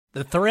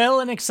The thrill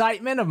and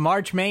excitement of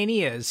March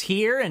Mania is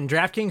here, and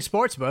DraftKings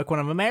Sportsbook, one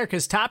of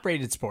America's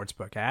top-rated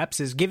sportsbook apps,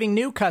 is giving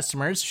new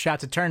customers a shot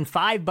to turn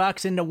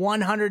 $5 into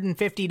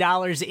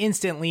 $150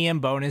 instantly in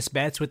bonus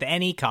bets with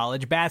any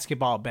college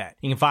basketball bet.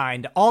 You can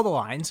find all the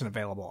lines and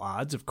available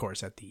odds, of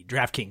course, at the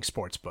DraftKings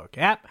Sportsbook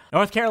app.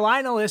 North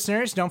Carolina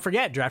listeners, don't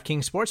forget,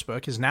 DraftKings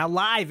Sportsbook is now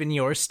live in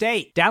your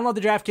state. Download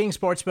the DraftKings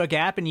Sportsbook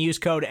app and use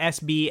code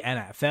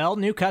SBNFL.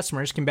 New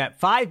customers can bet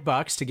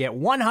 $5 to get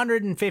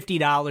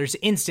 $150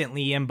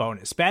 instantly in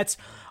bonus bets,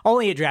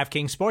 only at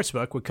DraftKings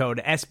Sportsbook with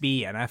code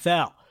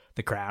SBNFL.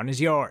 The crown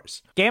is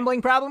yours.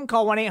 Gambling problem?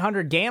 Call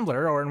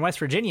 1-800-GAMBLER, or in West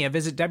Virginia,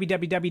 visit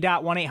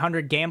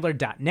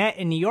www.1800gambler.net.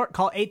 In New York,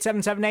 call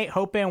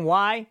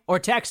 877-8-HOPE-NY or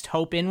text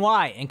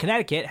HOPE-NY. In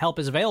Connecticut, help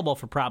is available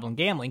for problem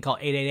gambling. Call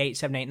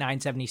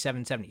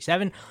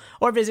 888-789-7777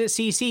 or visit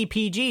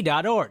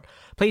ccpg.org.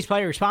 Please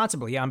play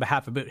responsibly on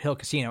behalf of Boot Hill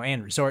Casino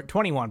and Resort.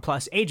 21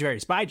 plus, age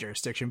varies by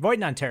jurisdiction. Void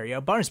in Ontario.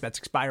 Bonus bets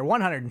expire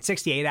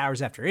 168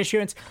 hours after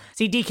issuance.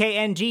 See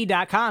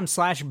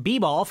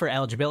dkng.com/bball for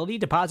eligibility,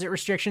 deposit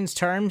restrictions,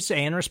 terms,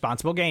 and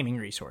responsible gaming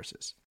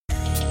resources.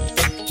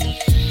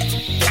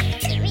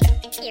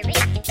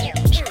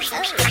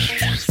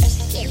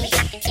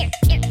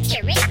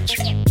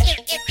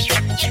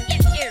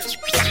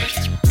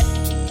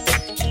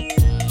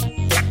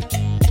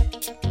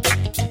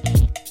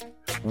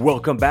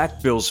 Welcome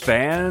back, Bills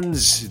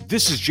fans.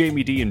 This is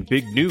Jamie D and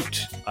Big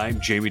Newt. I'm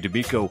Jamie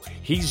D'Amico.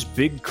 He's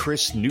Big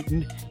Chris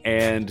Newton.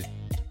 And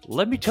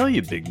let me tell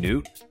you, Big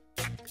Newt,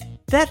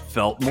 that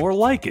felt more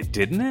like it,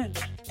 didn't it?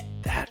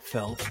 That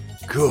felt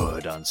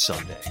good on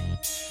Sunday.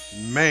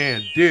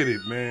 Man, did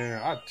it,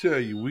 man. I tell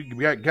you, we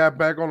got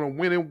back on the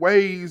winning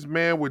ways,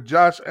 man, with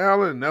Josh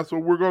Allen. And that's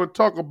what we're going to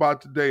talk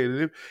about today.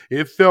 And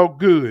it felt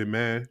good,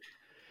 man.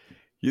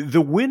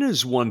 The win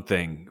is one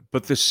thing,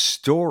 but the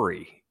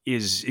story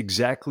is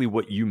exactly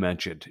what you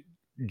mentioned.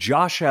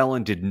 Josh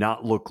Allen did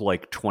not look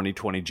like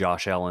 2020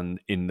 Josh Allen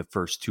in the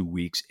first 2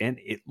 weeks, and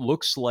it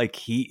looks like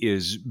he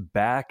is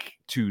back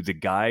to the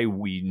guy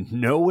we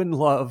know and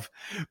love.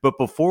 But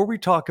before we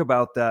talk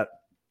about that,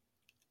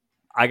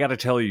 I got to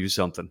tell you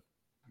something.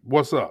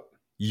 What's up?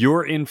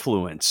 Your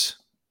influence.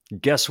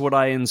 Guess what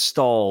I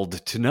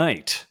installed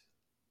tonight?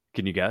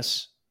 Can you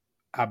guess?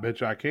 I bet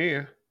you I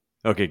can.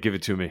 Okay, give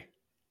it to me.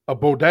 A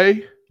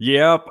bidet?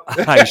 Yep,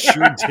 I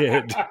sure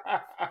did.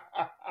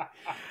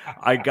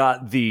 I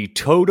got the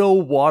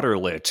Toto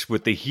Waterlit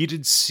with the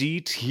heated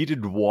seat,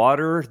 heated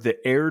water, the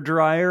air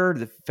dryer,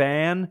 the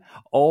fan.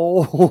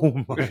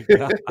 Oh my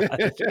God.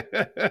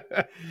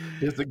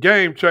 It's a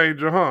game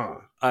changer, huh?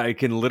 I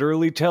can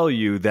literally tell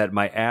you that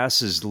my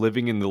ass is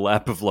living in the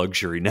lap of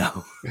luxury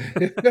now.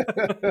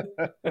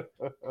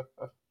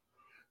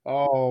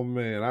 Oh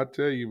man, I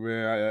tell you,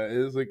 man,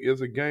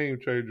 it's a game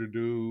changer,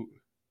 dude.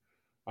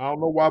 I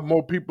don't know why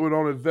more people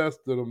don't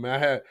invest in them.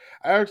 I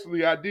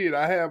did.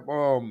 I have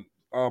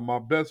my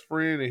best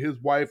friend and his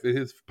wife and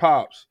his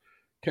pops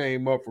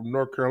came up from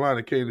North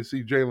Carolina, came to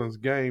see Jalen's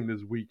game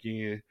this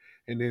weekend.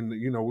 And then,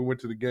 we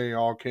went to the game,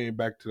 all came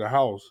back to the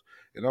house.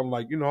 And I'm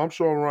like, I'm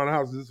showing around the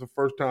house. This is the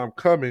first time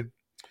coming.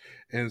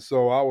 And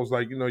so I was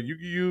like, you can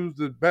use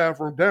the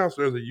bathroom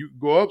downstairs and you can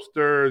go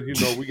upstairs.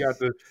 We got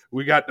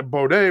the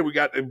bidet, we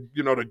got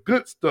the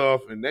good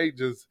stuff. And they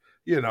just,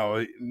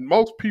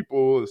 most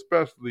people,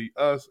 especially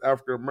us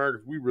African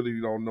Americans, we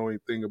really don't know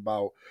anything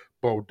about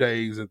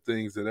bidets and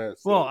things of that.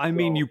 Well, I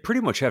mean, you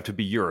pretty much have to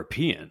be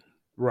European.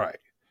 Right.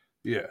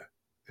 Yeah.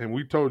 And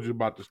we told you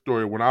about the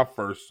story when I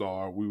first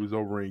saw it. We was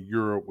over in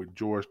Europe with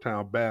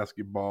Georgetown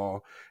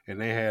basketball, and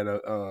they had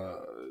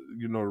a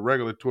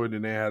regular toilet,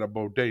 and they had a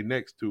bidet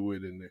next to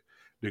it, and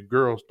the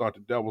girls thought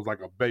that was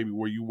like a baby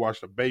where you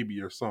wash a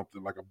baby or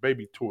something, like a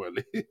baby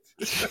toilet.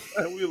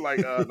 We were like,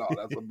 no,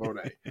 that's a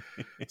bidet.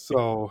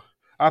 So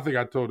I think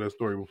I told that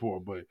story before,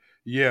 but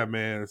yeah,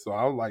 man. So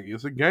I was like,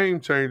 it's a game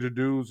changer,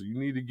 dude. So you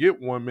need to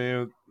get one,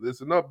 man.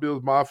 Listen up,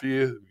 Bills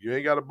Mafia. If you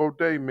ain't got a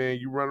bidet, man,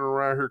 you running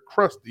around here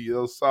crusty.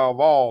 It'll solve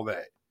all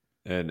that.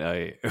 And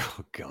oh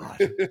God.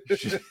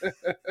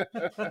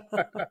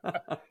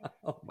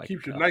 Oh my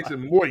Keeps God. you nice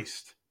and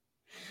moist.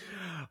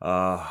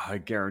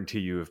 I guarantee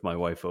you, if my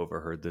wife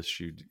overheard this,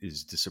 she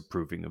is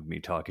disapproving of me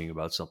talking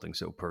about something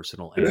so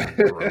personal and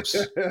gross.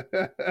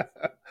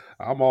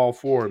 I'm all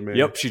for it, man.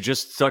 Yep, she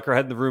just stuck her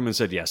head in the room and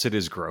said, yes, it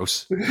is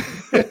gross. It's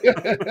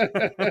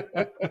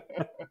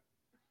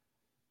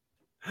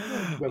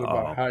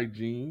about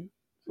hygiene.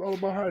 It's all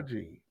about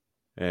hygiene.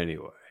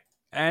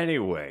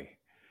 Anyway,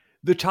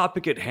 the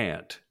topic at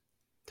hand,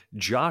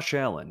 Josh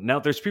Allen. Now,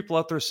 there's people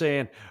out there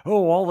saying,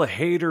 oh, all the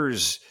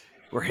haters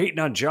were hating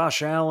on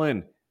Josh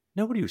Allen.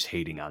 Nobody was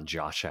hating on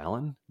Josh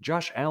Allen.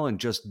 Josh Allen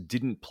just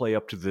didn't play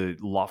up to the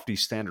lofty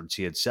standards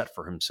he had set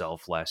for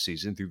himself last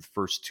season through the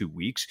first 2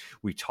 weeks.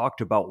 We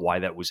talked about why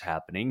that was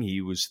happening. He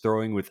was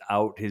throwing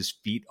without his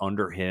feet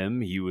under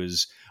him. He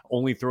was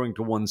only throwing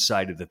to one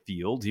side of the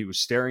field. He was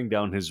staring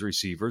down his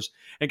receivers.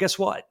 And guess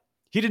what?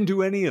 He didn't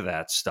do any of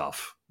that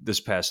stuff this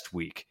past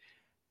week.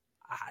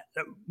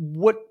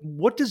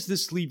 What does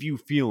this leave you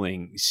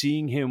feeling,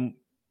 seeing him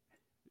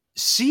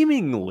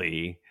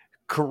seemingly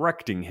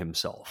correcting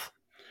himself?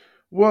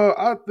 Well,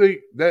 I think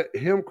that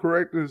him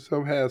correcting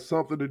himself has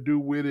something to do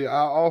with it.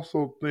 I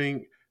also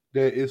think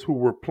that it's who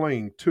we're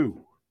playing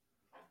too.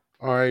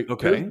 All right.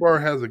 Okay.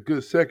 Pittsburgh has a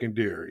good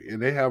secondary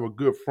and they have a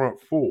good front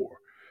four.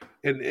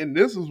 And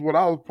this is what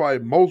I was probably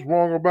most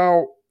wrong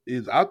about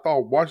is I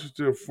thought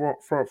Washington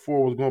front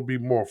four was going to be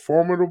more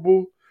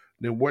formidable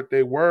than what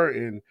they were.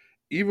 And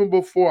even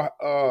before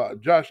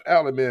Josh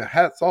Allen, man,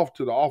 hats off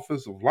to the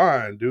offensive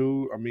line,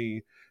 dude. I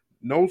mean,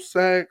 no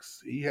sacks.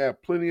 He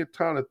had plenty of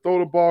time to throw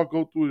the ball,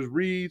 go through his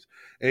reads,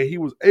 and he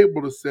was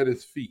able to set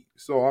his feet.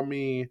 So I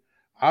mean,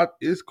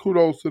 it's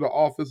kudos to the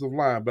offensive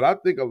line, but I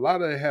think a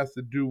lot of it has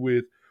to do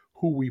with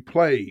who we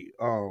played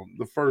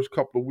the first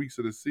couple of weeks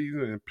of the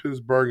season in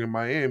Pittsburgh and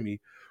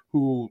Miami,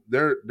 who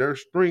their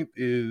strength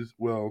is,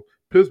 well,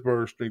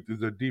 Pittsburgh's strength is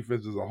their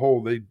defense as a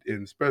whole. They,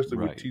 and especially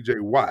with Right. TJ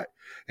Watt.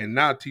 And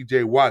now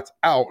TJ Watt's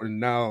out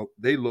and now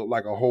they look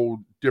like a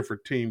whole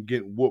different team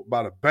getting whooped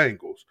by the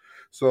Bengals.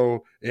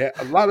 So yeah,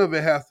 a lot of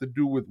it has to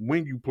do with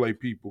when you play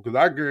people. Because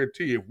I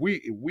guarantee if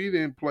we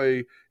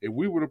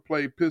would have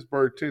played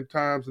Pittsburgh 10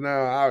 times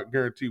now, I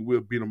guarantee we'll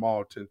beat them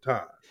all 10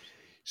 times.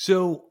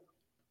 So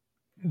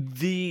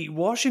the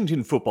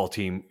Washington football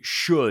team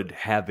should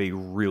have a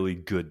really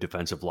good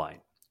defensive line.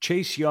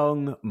 Chase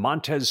Young,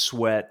 Montez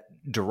Sweat,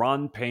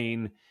 Deron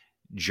Payne,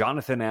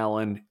 Jonathan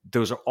Allen,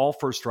 those are all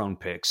first-round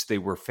picks. They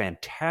were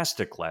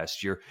fantastic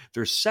last year.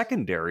 Their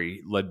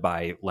secondary, led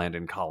by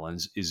Landon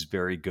Collins, is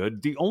very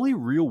good. The only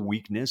real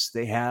weakness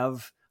they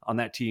have on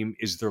that team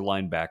is their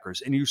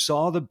linebackers. And you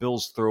saw the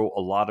Bills throw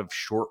a lot of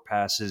short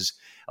passes,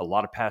 a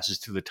lot of passes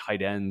to the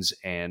tight ends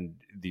and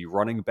the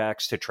running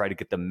backs to try to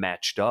get them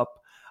matched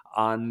up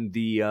on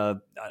the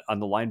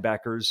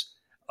linebackers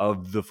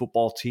of the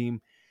football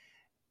team.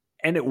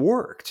 And it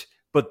worked.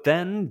 But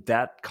then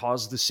that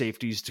caused the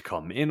safeties to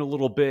come in a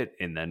little bit,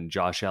 and then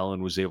Josh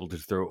Allen was able to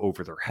throw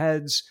over their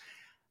heads.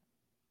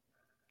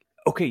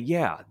 Okay,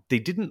 yeah, they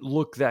didn't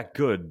look that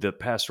good, the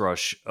pass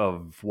rush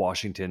of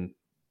Washington,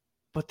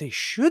 but they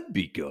should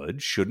be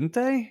good, shouldn't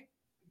they?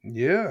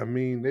 Yeah, I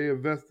mean, they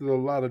invested a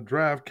lot of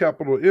draft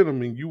capital in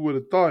them, and you would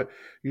have thought,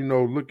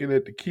 looking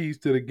at the keys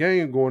to the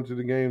game, going to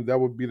the game, that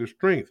would be the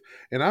strength.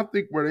 And I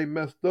think where they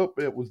messed up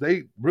at was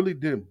they really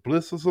didn't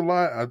blitz us a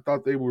lot. I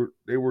thought they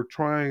were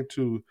trying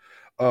to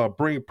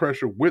bring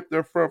pressure with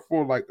their front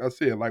four, like I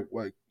said, like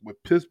what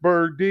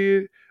Pittsburgh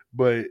did,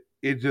 but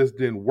it just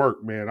didn't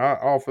work, man.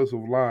 Our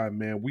offensive line,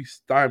 man, we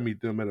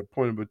stymied them at a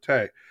point of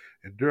attack.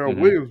 And Darrell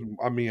Williams,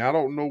 I mean, I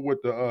don't know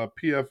what the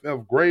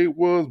PFF grade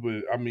was,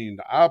 but I mean,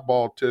 the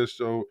eyeball test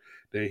showed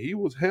that he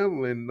was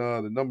handling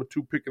the number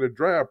 2 pick in the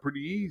draft pretty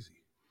easy.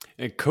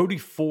 And Cody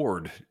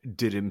Ford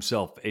did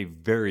himself a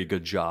very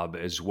good job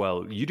as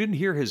well. You didn't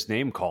hear his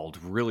name called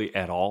really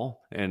at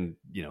all. And,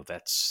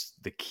 that's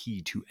the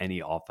key to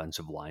any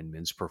offensive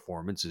lineman's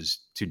performance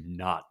is to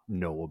not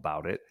know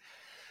about it.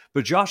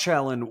 But Josh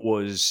Allen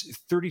was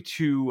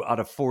 32 out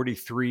of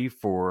 43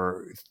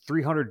 for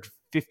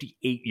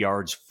 358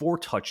 yards, 4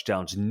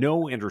 touchdowns,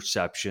 no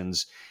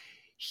interceptions.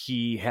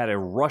 He had a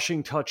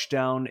rushing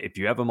touchdown. If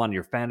you have him on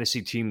your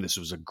fantasy team, this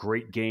was a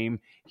great game.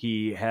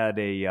 He had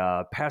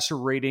a passer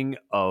rating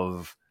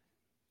of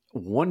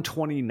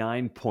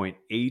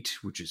 129.8,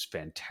 which is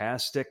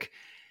fantastic.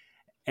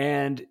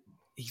 And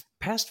he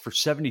passed for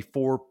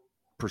 74%,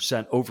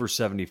 over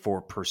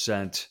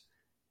 74%.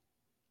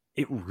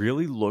 It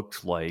really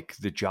looked like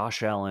the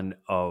Josh Allen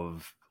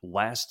of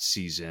last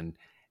season.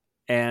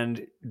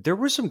 And there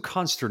was some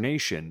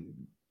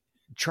consternation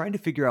trying to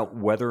figure out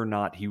whether or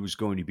not he was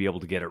going to be able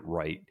to get it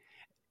right.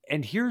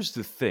 And here's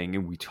the thing,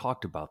 and we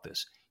talked about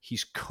this.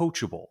 He's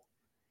coachable.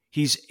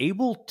 He's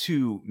able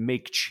to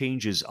make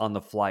changes on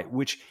the fly,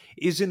 which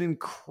is an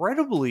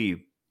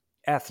incredibly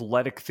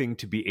athletic thing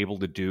to be able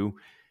to do.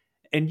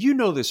 And you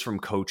know this from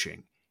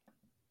coaching.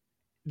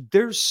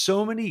 There's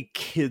so many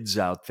kids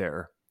out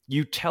there.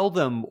 You tell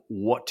them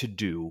what to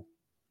do,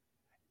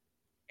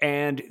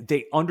 and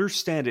they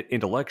understand it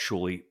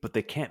intellectually, but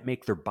they can't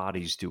make their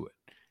bodies do it.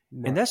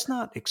 Right. And that's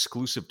not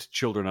exclusive to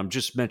children. I'm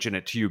just mentioning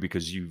it to you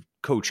because you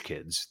coach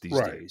kids these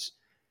days.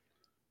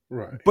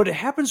 Right. But it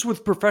happens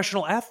with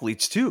professional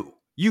athletes too.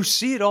 You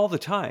see it all the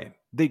time.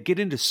 They get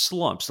into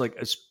slumps, like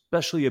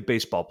especially a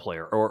baseball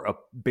player or a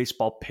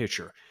baseball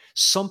pitcher.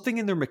 Something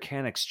in their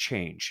mechanics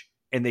change,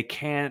 and they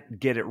can't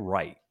get it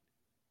right.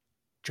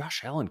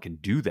 Josh Allen can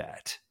do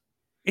that.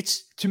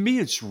 To me,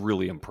 it's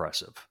really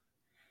impressive.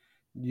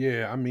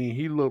 Yeah, I mean,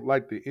 he looked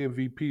like the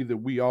MVP that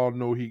we all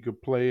know he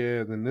could play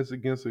as, and this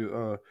against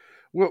I'm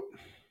not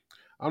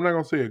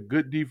going to say a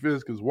good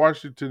defense because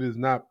Washington is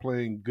not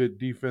playing good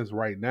defense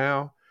right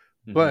now,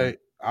 but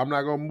I'm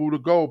not going to move the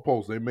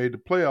goalposts. They made the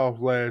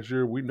playoffs last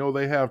year. We know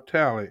they have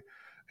talent,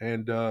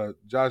 and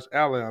Josh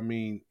Allen, I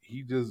mean,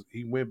 he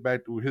went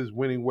back to his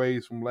winning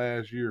ways from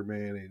last year,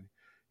 man, and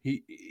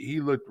he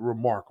looked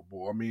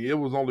remarkable. I mean, it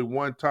was only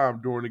one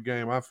time during the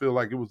game. I feel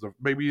like it was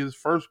maybe his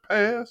first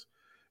pass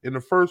in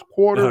the first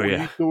quarter when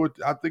he threw it.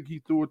 I think he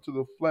threw it to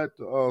the flat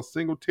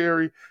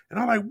Singletary, and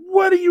I'm like,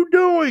 "What are you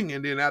doing?"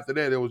 And then after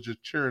that, it was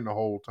just cheering the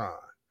whole time.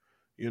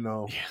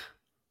 Yeah.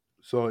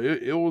 So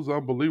it was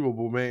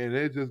unbelievable, man. And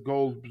it just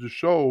goes to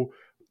show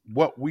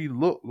what we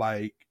look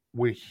like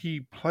when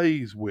he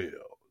plays well.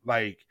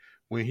 Like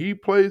when he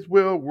plays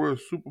well, we're a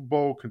Super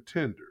Bowl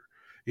contender.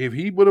 If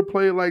he would have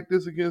played like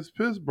this against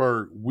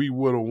Pittsburgh, we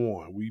would have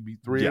won. We'd be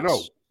 3-0,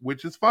 Yes.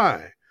 which is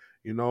fine.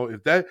 You know,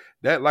 if that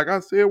like I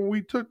said when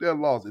we took that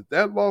loss, if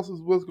that loss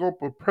is what's going to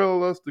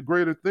propel us to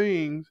greater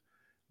things,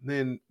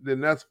 then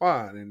that's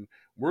fine. And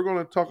we're going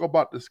to talk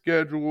about the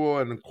schedule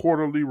and the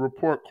quarterly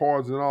report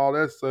cards and all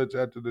that such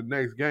after the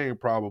next game,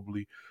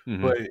 probably.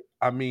 Hmm. But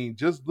I mean,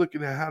 just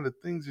looking at how the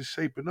things are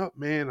shaping up,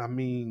 man. I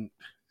mean,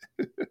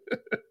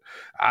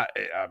 I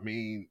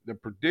mean the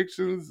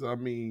predictions. I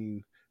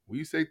mean,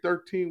 we say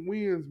 13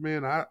 wins,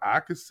 man. I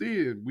could see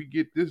it. We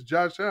get this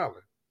Josh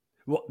Allen.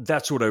 Well,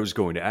 that's what I was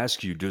going to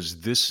ask you.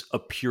 Does this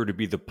appear to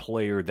be the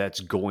player that's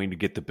going to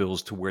get the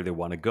Bills to where they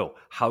want to go?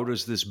 How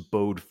does this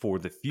bode for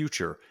the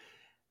future?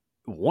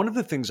 One of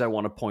the things I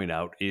want to point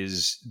out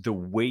is the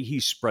way he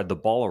spread the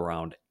ball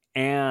around,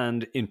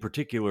 and in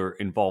particular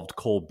involved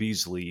Cole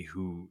Beasley,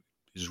 who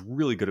is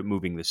really good at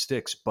moving the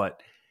sticks.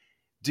 But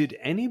did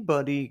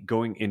anybody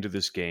going into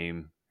this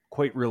game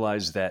quite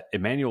realize that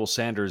Emmanuel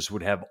Sanders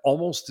would have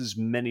almost as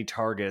many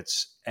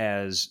targets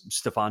as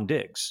Stephon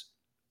Diggs?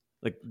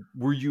 Like,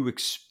 were you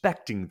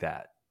expecting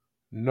that?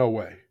 No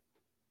way.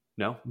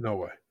 No? No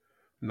way.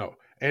 No.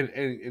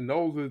 And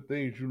those are the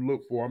things you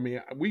look for. I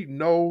mean, we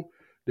know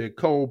that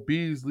Cole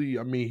Beasley,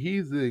 I mean,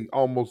 he's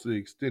almost the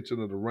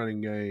extension of the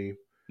running game.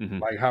 Hmm.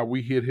 Like how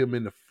we hit him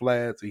in the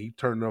flats and he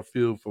turned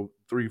upfield for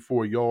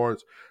 3-4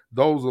 yards.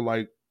 Those are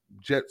like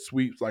jet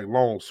sweeps, like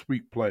long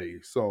sweep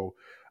plays. So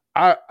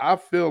I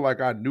feel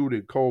like I knew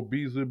that Cole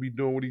Beasley would be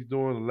doing what he's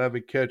doing,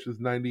 11 catches,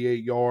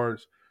 98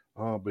 yards.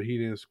 But he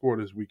didn't score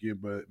this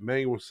weekend. But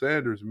Emmanuel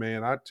Sanders,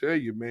 man, I tell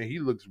you, man, he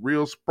looks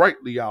real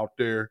sprightly out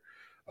there.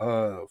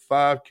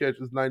 5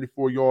 catches,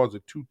 94 yards,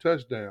 and 2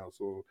 touchdowns.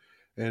 So,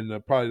 and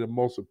probably the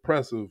most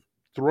impressive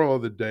throw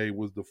of the day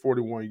was the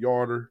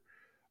 41-yarder.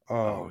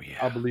 Oh, I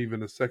yeah. believe in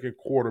the second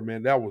quarter,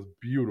 man, that was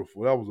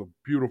beautiful. That was a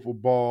beautiful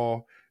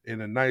ball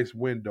in a nice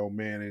window,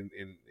 man, and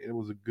it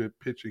was a good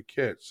pitch and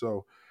catch.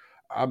 So,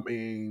 I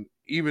mean,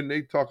 even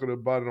they talking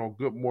about it on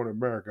Good Morning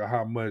America,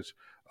 how much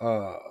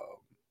uh,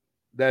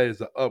 that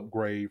is an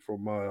upgrade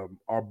from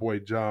our boy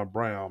John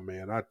Brown,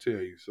 man. I tell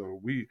you.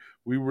 So we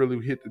really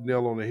hit the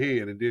nail on the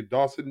head. And then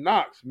Dawson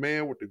Knox,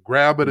 man, with the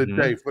grab of the Hmm.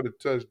 day for the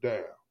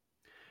touchdown.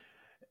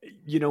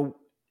 You know,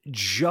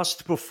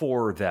 just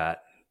before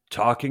that,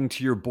 talking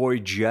to your boy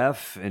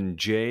Jeff and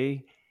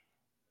Jay,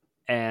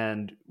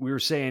 and we were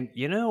saying,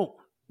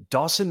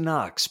 Dawson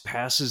Knox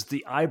passes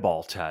the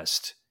eyeball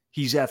test.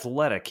 He's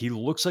athletic. He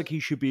looks like he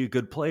should be a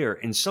good player.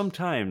 And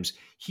sometimes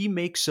he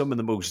makes some of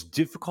the most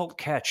difficult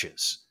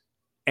catches.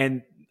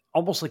 And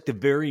almost like the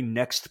very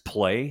next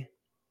play,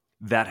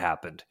 that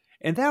happened.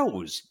 And that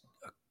was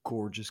a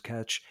gorgeous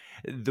catch.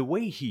 The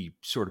way he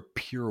sort of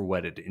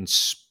pirouetted and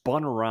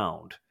spun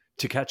around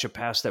to catch a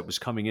pass that was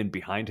coming in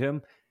behind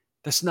him,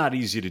 that's not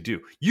easy to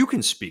do. You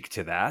can speak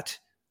to that,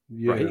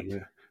 Yeah, right?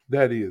 man.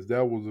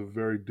 That was a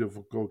very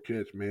difficult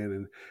catch, man,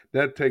 and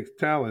that takes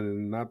talent.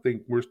 And I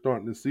think we're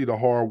starting to see the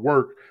hard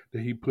work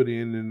that he put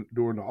in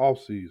during the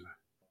offseason.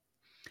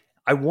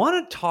 I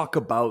want to talk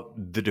about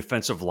the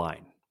defensive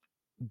line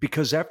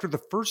because after the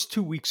first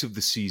 2 weeks of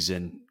the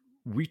season,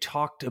 we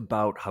talked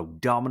about how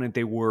dominant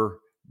they were.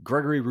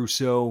 Gregory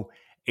Rousseau,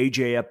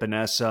 AJ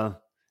Epinesa,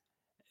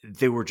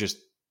 they were just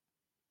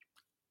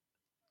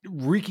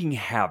wreaking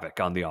havoc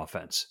on the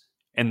offense.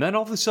 And then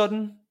all of a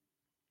sudden,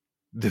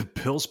 the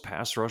Bills'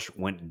 pass rush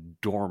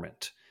went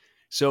dormant.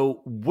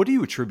 So, what do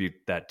you attribute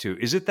that to?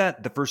 Is it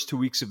that the first 2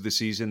 weeks of the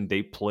season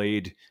they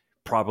played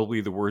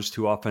probably the worst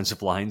two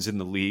offensive lines in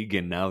the league,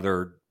 and now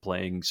they're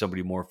playing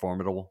somebody more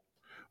formidable?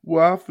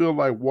 Well, I feel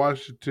like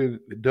Washington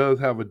does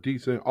have a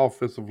decent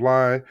offensive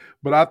line,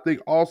 but I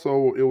think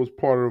also it was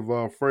part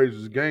of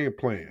Frazier's game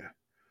plan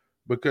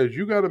because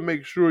you got to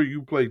make sure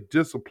you play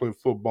disciplined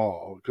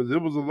football. Because there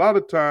was a lot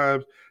of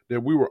times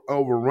that we were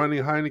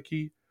overrunning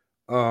Heineke,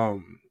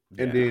 and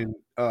Yeah. then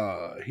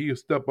he would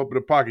step up in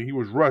the pocket. He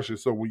was rushing.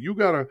 So when you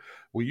got a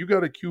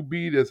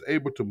QB that's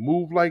able to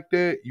move like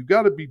that, you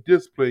got to be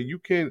disciplined. You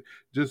can't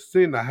just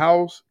sit in the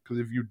house because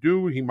if you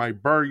do, he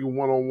might burn you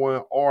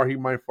 1-on-1, or he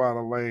might find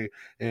a lane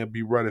and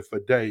be running for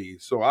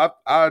days. So I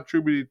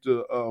attribute it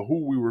to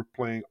who we were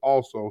playing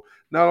also,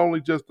 not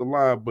only just the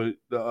line, but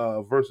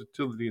the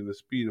versatility and the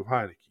speed of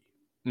Heineke.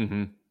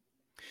 Hmm.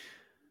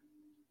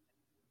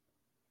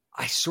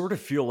 I sort of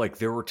feel like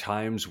there were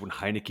times when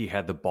Heineke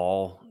had the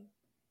ball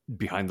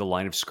behind the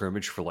line of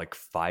scrimmage for like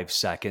 5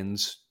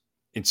 seconds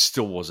and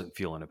still wasn't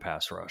feeling a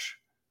pass rush.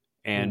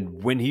 And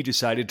Mm, when he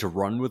decided to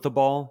run with the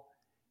ball,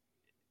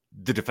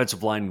 the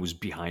defensive line was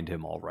behind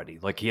him already.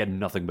 Like he had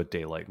nothing but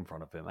daylight in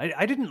front of him.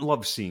 I didn't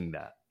love seeing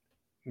that.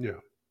 yeah.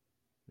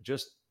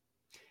 Just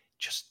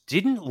just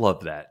didn't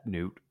love that,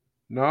 Newt.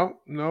 No,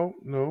 no,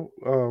 no.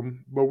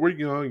 But we're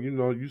young. You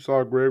know, you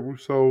saw Greg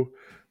Rousseau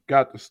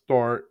got the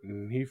start,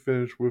 and he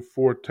finished with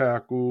 4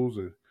 tackles.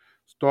 And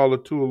Star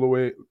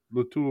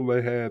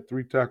Latule had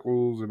 3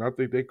 tackles, and I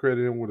think they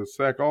credited him with a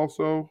sack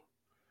also.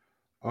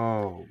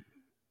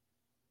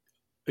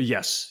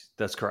 Yes,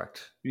 that's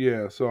correct.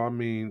 Yeah, so I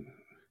mean,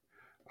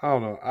 I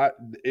don't know.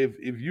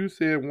 If you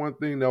said one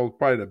thing that was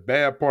probably the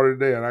bad part of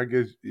the day, and I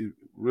guess it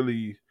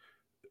really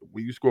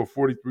when you score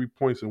 43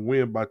 points and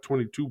win by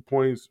 22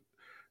 points,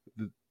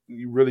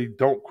 you really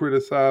don't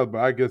criticize. But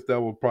I guess that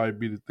will probably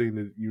be the thing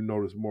that you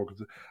notice more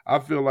because I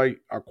feel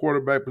like our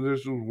quarterback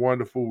position was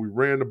wonderful. We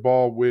ran the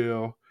ball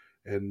well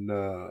and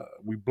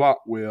we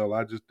blocked well.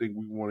 I just think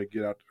we want to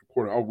get out to the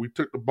quarter. Oh, we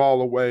took the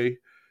ball away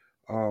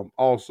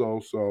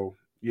also. So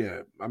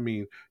yeah, I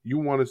mean, you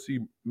want to see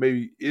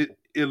maybe it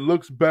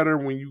looks better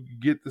when you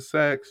get the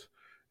sacks,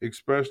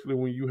 especially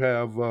when you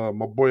have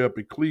my boy up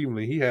in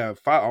Cleveland. He had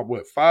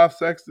five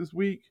sacks this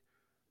week.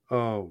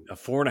 A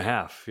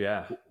 4.5.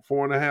 Yeah.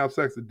 4.5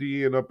 sacks a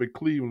DN up in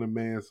Cleveland,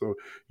 man. So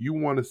you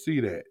want to see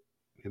that,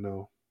 you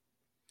know.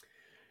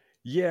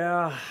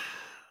 Yeah.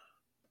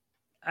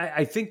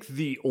 I think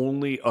the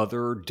only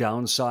other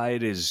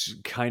downside is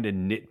kind of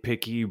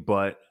nitpicky,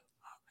 but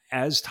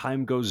as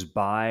time goes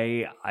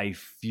by, I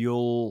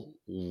feel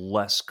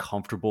less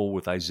comfortable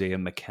with Isaiah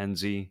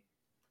McKenzie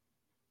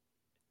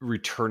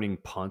returning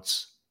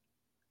punts.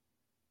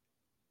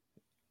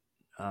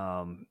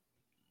 Um,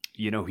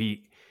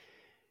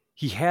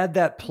 he had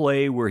that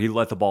play where he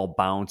let the ball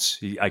bounce.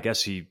 I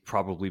guess he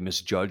probably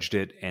misjudged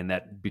it, and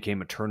that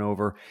became a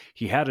turnover.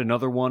 He had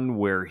another one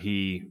where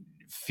he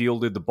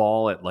fielded the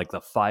ball at like the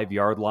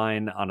 5-yard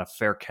line on a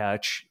fair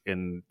catch,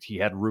 and he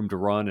had room to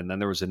run. And then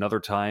there was another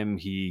time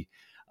he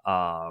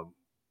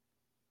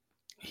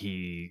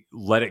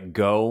let it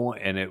go,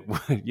 and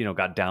it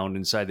got down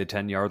inside the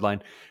 10-yard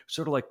line.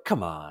 Sort of like,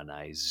 come on,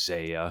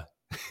 Isaiah.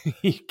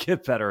 You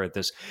get better at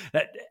this.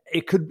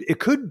 It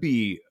could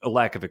be a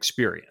lack of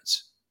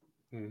experience.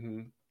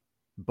 Mm-hmm.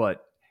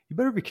 But you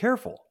better be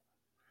careful.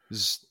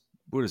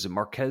 What is it,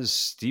 Marquez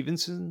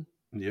Stevenson?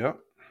 Yeah.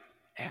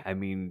 I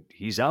mean,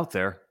 he's out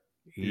there.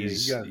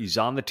 He's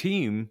on the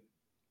team.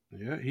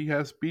 Yeah, he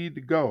has speed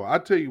to go. I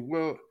tell you,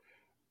 well,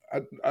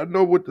 I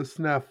know what the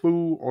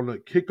snafu on the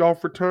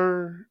kickoff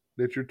return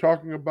that you're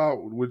talking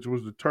about, which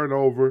was the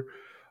turnover.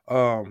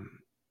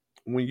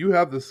 When you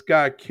have the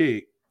sky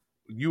kick,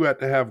 you have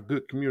to have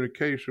good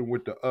communication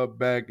with the up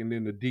back and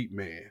then the deep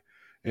man.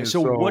 And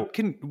so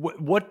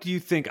what do you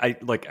think? I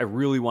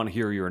really want to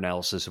hear your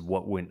analysis of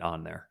what went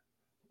on there.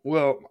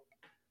 Well,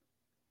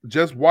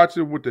 just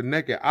watching with the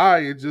naked eye,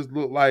 it just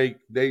looked like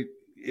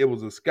it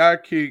was a sky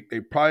kick.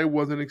 They probably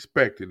wasn't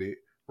expecting it,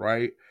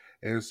 right?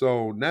 And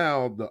so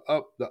now the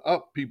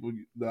up people,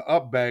 the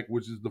up back,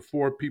 which is the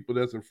 4 people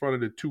that's in front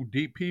of the 2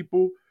 deep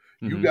people,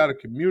 you got to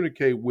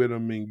communicate with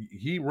him. And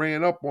he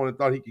ran up on it,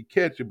 thought he could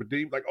catch it, but then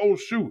he was like, "Oh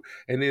shoot!"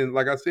 And then,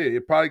 like I said,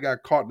 it probably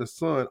got caught in the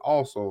sun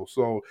also.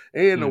 So,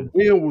 and the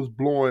wind was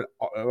blowing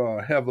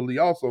heavily.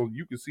 Also,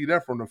 you can see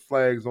that from the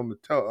flags on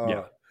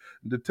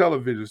the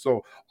television.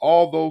 So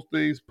all those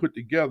things put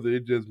together,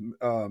 it just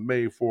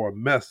made for a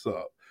mess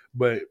up.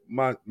 But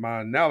my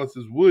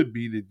analysis would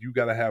be that you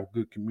got to have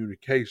good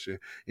communication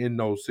in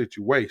those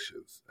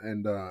situations.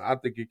 And I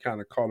think it kind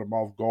of caught him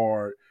off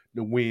guard,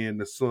 the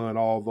wind, the sun,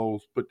 all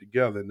those put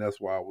together. And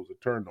that's why it was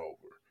a turnover.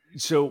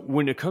 So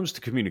when it comes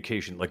to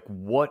communication, like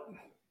what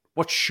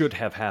should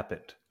have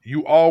happened?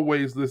 You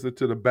always listen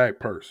to the back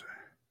person.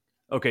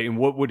 Okay. And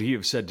what would he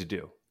have said to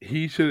do?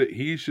 He should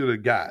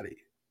have got it.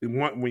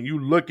 When you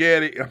look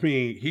at it, I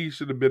mean, he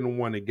should have been the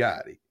one that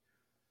got it.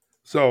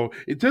 So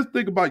just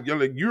think about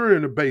you're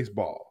in a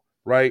baseball,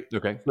 right?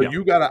 Okay. So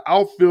you got an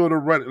outfielder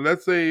running.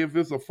 Let's say if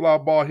it's a fly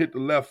ball hit the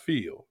left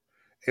field.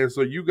 And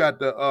so you got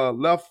the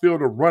left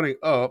fielder running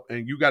up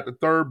and you got the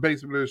third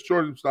baseman and the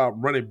shortstop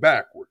running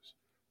backwards,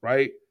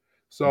 right?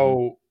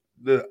 So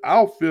the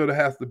outfielder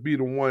has to be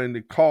the one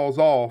that calls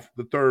off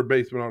the third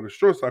baseman or the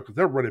shortstop because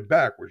they're running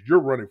backwards. You're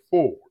running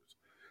forwards.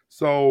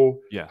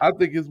 So I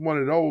think it's one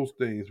of those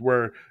things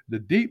where the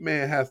deep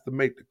man has to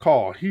make the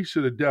call. He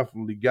should have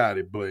definitely got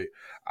it, but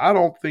I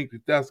don't think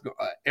that that's an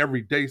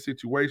everyday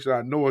situation.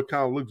 I know it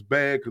kind of looks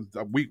bad because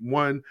week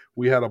 1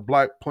 we had a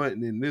block punt,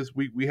 and then this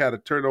week we had a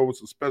turnover.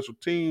 So special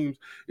teams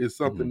is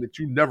something that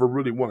you never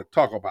really want to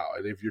talk about.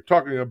 And if you're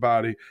talking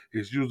about it,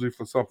 it's usually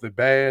for something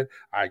bad.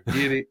 I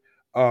get it.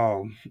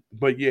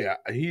 But yeah,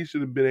 he should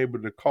have been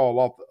able to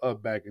call off the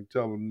up back and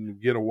tell him to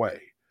get away.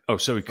 Oh,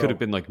 so he could have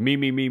been like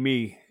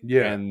me.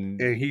 Yeah, and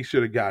he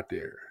should have got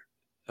there.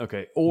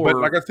 Okay, but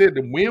like I said,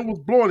 the wind was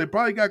blowing. It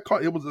probably got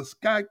caught. It was a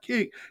sky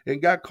kick and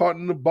got caught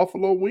in the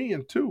Buffalo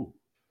wind too.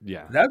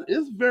 Yeah, that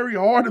is very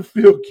hard to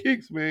field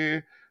kicks,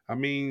 man. I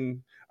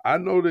mean, I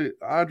know that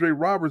Andre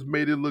Roberts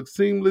made it look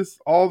seamless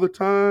all the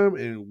time,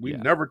 and we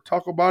never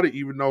talk about it.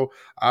 Even though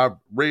I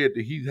read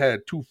that he's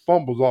had 2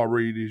 fumbles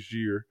already this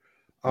year.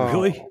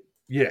 Really?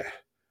 Yeah.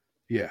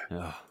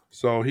 Ugh.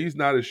 So he's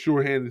not as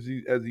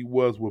sure-handed as he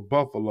was with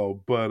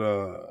Buffalo, but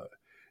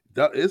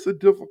it's a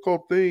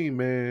difficult thing,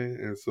 man.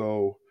 And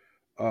so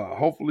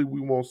hopefully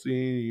we won't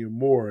see any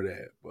more of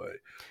that. But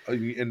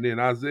and then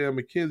Isaiah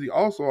McKenzie,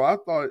 also I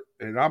thought,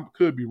 and I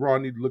could be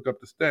wrong, I need to look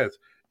up the stats.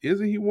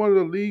 Isn't he one of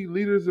the league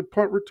leaders in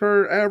punt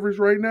return average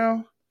right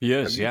now? He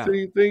is, Have you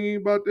seen anything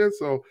about that?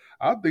 So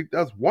I think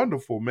that's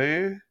wonderful,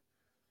 man.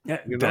 Yeah,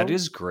 You that know?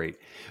 is great.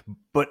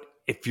 But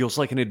it feels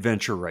like an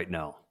adventure right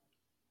now.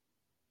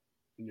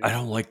 I Yeah.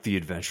 don't like the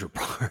adventure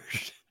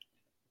part.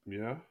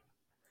 Yeah.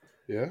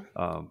 Yeah.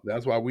 um,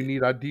 That's why we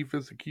need our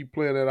defense to keep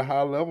playing at a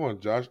high level and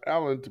Josh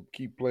Allen to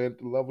keep playing at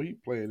the level he's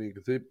playing in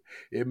because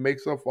it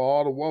makes up for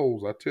all the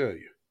woes, I tell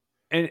you.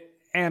 and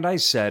and I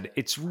said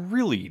it's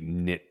really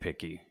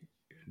nitpicky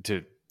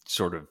to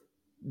sort of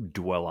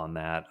dwell on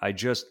that.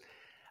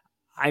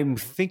 I'm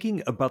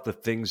thinking about the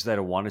things that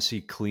I want to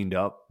see cleaned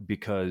up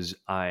because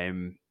I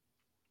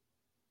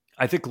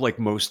think like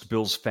most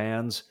Bills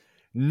fans,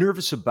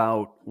 nervous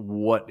about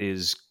what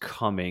is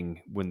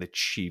coming when the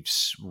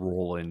Chiefs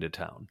roll into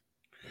town.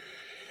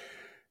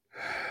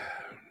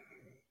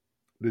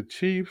 The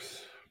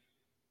Chiefs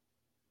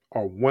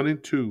are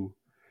 1-2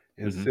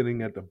 and Hmm.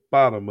 sitting at the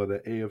bottom of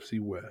the AFC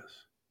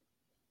West.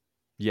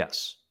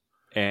 Yes.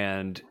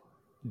 And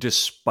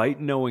despite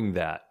knowing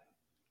that,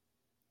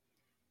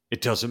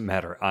 it doesn't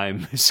matter.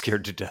 I'm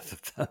scared to death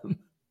of them.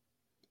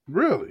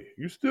 Really?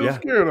 You still Yeah,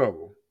 scared of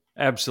them?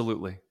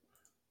 absolutely.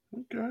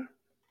 Okay.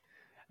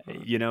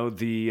 You know,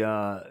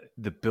 the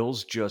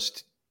Bills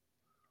just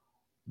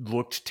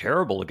looked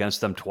terrible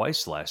against them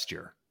twice last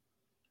year.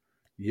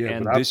 Yeah,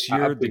 but And this I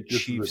year, the think this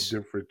is a Chiefs,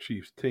 different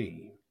Chiefs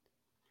team.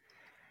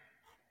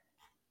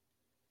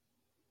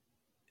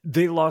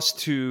 they lost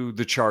to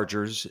the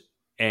Chargers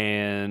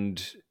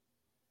and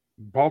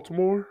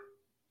Baltimore,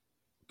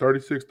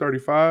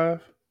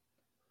 36-35.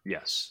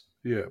 yes,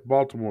 Yeah,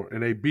 Baltimore.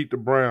 And they beat the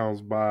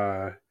Browns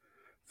by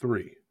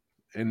 3.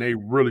 And they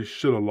really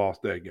should have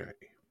lost that game.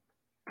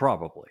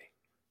 probably.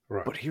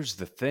 Right. But here's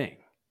the thing.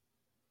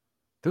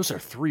 Those are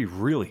three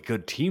really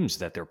good teams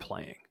that they're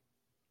playing.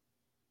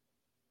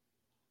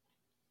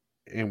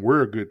 And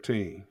we're a good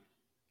team.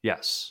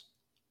 Yes.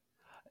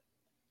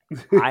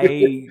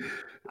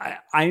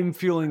 I'm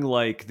feeling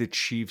like the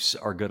Chiefs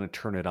are going to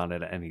turn it on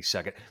at any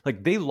second.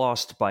 Like they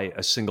lost by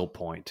a single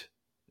point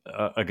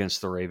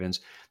against the Ravens.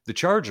 The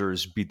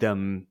Chargers beat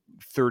them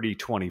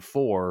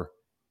 30-24.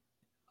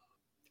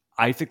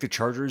 I think the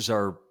Chargers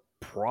are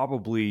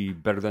probably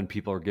better than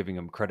people are giving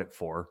them credit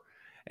for.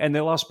 And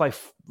they lost by,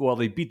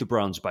 they beat the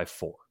Browns by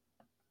 4.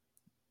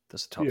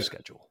 That's a tough Yeah.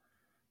 schedule.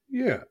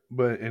 Yeah.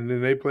 And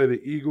then they play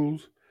the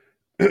Eagles.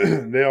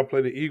 They'll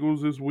play the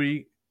Eagles this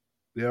week.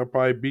 They'll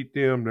probably beat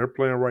them. They're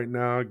playing right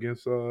now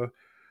against the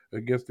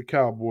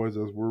Cowboys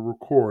as we're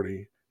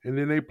recording. And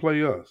then they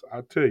play us. I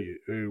tell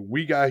you,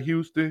 we got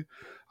Houston.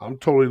 I'm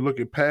totally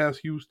looking past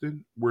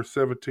Houston. We're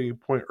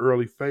 17-point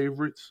early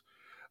favorites.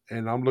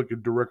 And I'm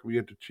looking directly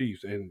at the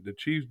Chiefs. And the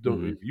Chiefs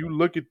don't. If you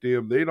look at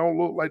them, they don't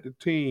look like the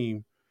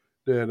team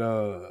that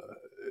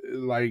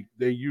like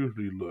they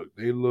usually look.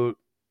 They look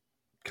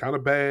kind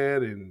of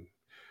bad, and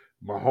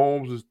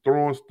Mahomes is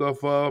throwing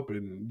stuff up,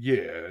 and yeah,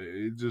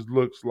 it just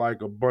looks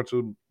like a bunch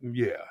of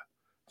yeah.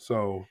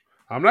 So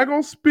I'm not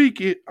gonna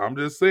speak it. I'm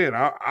just saying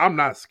I'm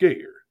not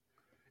scared.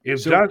 If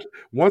So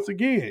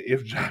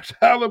if Josh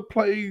Allen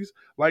plays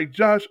like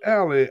Josh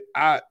Allen,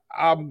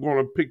 I'm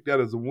gonna pick that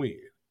as a win.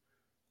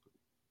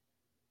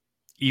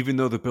 even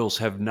though the Bills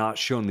have not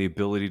shown the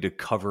ability to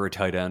cover a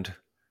tight end,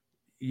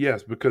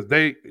 Yes, because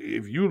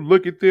if you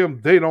look at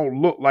them, they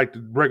don't look like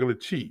the regular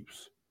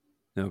Chiefs.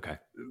 okay.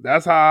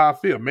 That's how I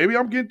feel. Maybe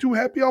I'm getting too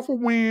happy off a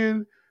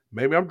win.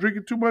 Maybe I'm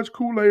drinking too much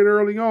Kool-Aid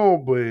early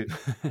on,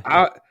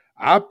 but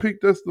I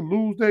picked us to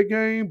lose that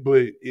game.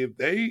 But if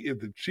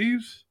the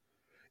Chiefs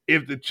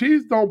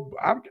don't,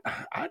 I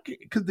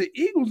because the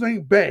Eagles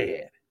ain't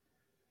bad.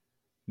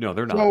 No,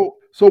 they're not.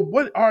 So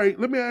what? All right,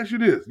 let me ask you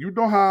this. You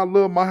know how I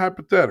love my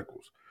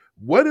hypotheticals.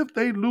 What if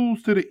they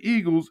lose to the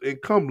Eagles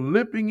and come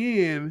limping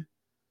in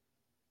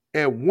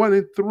at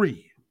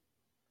 1-3?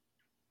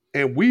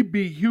 And we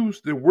beat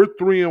Houston, we're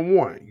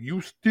 3-1.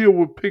 You still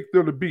would pick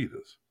them to beat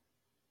us.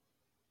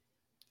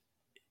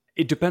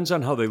 It depends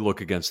on how they look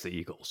against the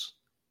Eagles.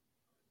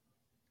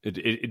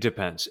 It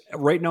depends.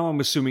 Right now, I'm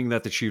assuming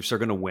that the Chiefs are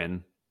going to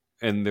win,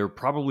 and they're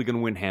probably going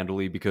to win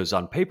handily because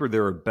on paper,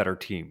 they're a better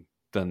team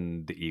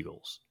than the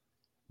Eagles.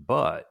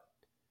 But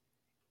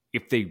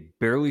if they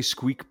barely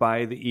squeak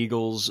by the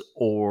Eagles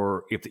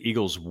or if the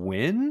Eagles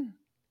win,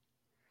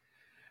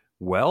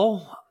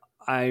 well,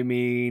 I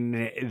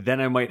mean,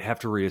 then I might have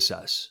to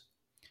reassess.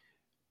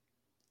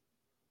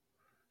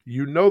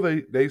 You know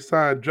they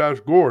signed Josh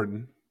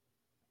Gordon.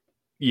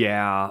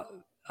 Yeah,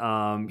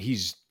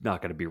 he's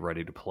not going to be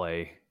ready to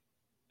play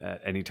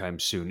anytime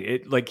soon.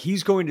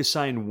 He's going to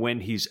sign when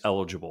he's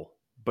eligible,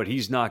 but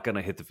he's not going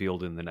to hit the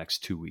field in the next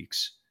 2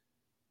 weeks.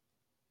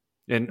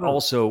 And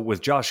also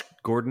with Josh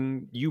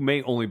Gordon, you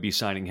may only be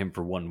signing him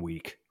for 1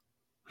 week.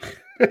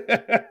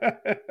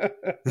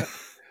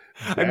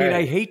 I mean,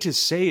 I hate to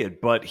say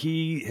it, but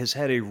he has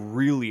had a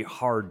really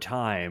hard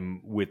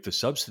time with the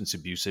substance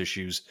abuse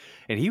issues.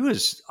 And he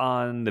was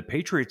on the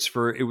Patriots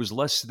it was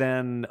less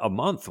than a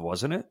month,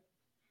 wasn't it?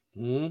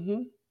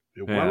 Mm-hmm.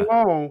 It went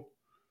long.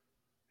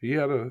 He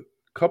had a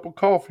cup of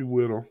coffee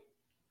with him.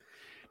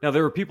 Now,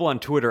 there are people on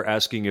Twitter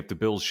asking if the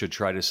Bills should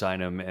try to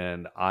sign him,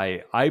 and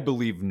I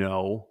believe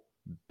no,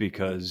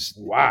 because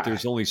Why?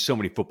 there's only so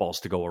many footballs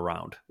to go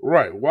around.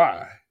 Right.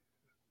 Why?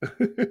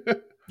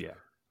 Yeah.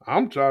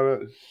 I'm trying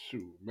to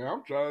shoot, man.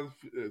 I'm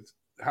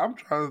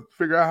trying to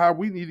figure out how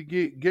we need to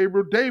get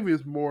Gabriel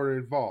Davis more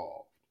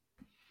involved.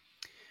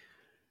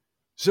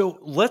 So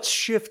let's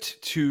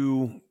shift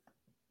to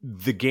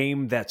the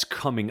game that's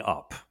coming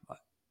up.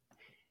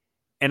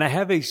 And I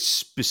have a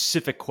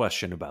specific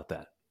question about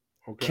that.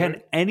 Okay.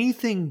 Can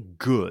anything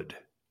good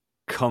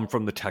come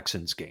from the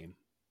Texans game?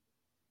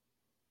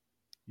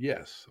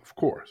 Yes, of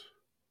course.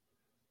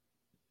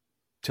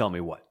 Tell me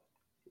what.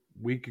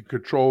 We can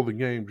control the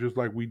game just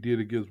like we did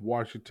against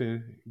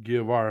Washington,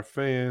 give our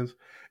fans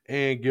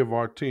and give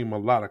our team a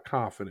lot of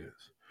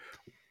confidence.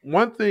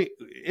 One thing,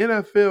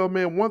 NFL,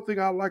 man, one thing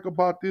I like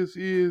about this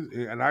is,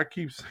 and I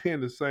keep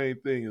saying the same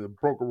thing in the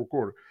broken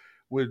recorder,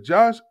 when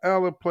Josh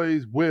Allen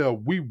plays well,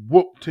 we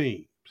whoop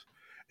teams.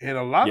 And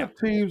a lot of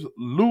teams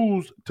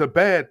lose to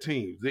bad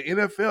teams. The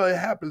NFL, it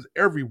happens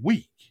every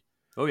week.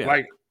 Oh, yeah.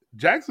 Like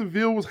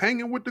Jacksonville was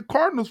hanging with the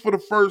Cardinals for the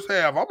first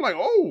half. I'm like,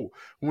 oh,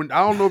 when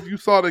I don't know if you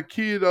saw the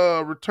kid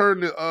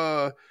return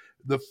the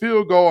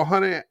field goal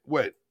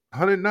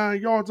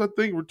 109 yards, I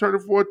think,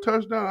 returning for a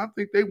touchdown. I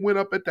think they went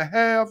up at the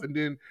half, and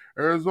then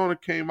Arizona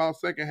came out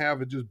second half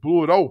and just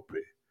blew it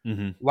open.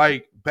 Mm-hmm.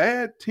 Like,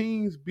 bad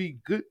teams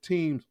beat good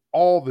teams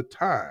all the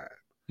time.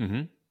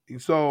 Mm-hmm.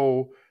 And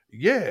so,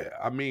 yeah,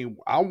 I mean,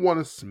 I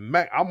want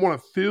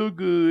to feel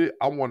good.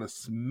 I want to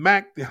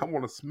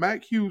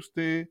smack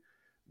Houston.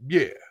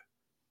 Yeah.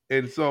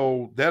 And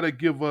so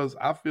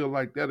I feel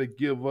like that'll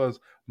give us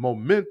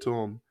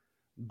momentum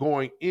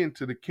going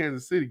into the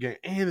Kansas City game.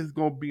 And it's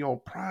going to be on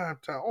prime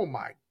time. Oh,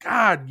 my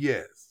God,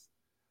 yes.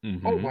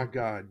 Mm-hmm. Oh, my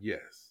God,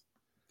 yes.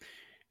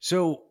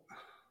 So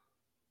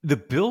the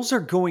Bills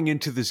are going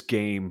into this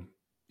game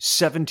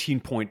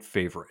 17-point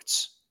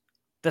favorites.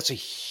 That's a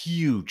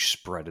huge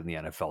spread in the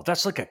NFL.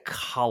 That's like a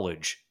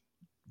college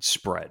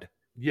spread.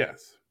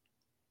 Yes.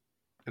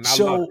 And I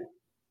love it.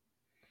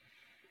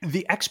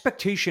 The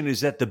expectation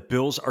is that the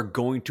Bills are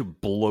going to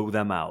blow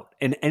them out,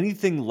 and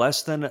anything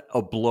less than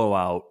a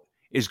blowout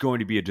is going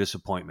to be a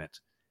disappointment.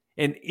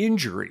 An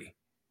injury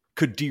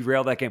could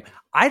derail that game.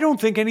 I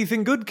don't think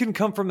anything good can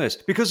come from this,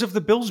 because if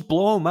the Bills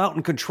blow them out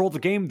and control the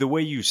game the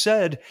way you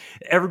said,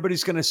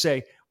 everybody's going to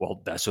say,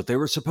 well, that's what they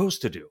were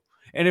supposed to do.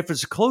 And if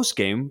it's a close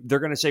game, they're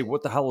going to say,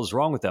 what the hell is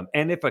wrong with them?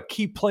 And if a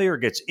key player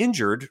gets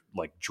injured,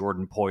 like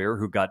Jordan Poyer,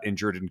 who got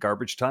injured in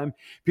garbage time,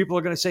 people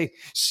are going to say,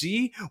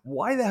 see,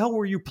 why the hell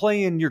were you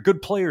playing your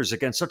good players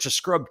against such a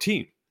scrub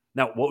team?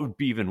 Now, what would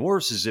be even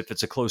worse is if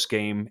it's a close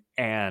game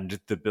and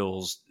the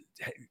Bills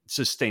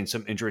sustain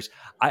some injuries.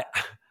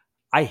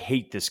 I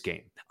hate this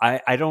game.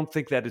 I don't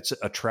think that it's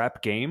a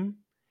trap game,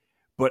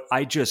 but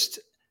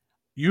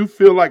You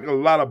feel like a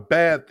lot of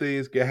bad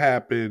things can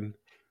happen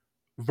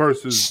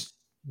versus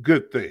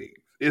good things.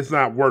 It's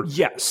not worth it.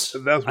 Yes.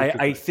 That's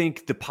what I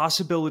think the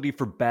possibility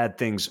for bad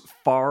things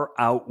far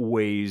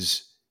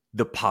outweighs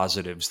the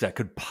positives that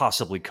could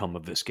possibly come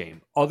of this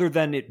game, other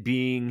than it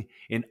being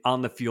an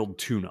on-the-field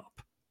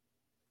tune-up.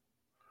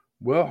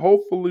 Well,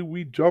 hopefully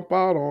we jump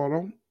out on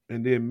them,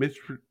 and then Mitch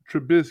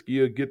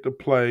Trubisky will get to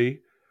play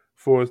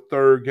for his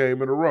third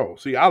game in a row.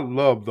 See, I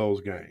love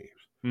those games.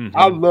 Mm-hmm.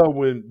 I love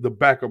when the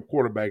backup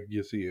quarterback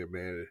gets in,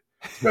 man,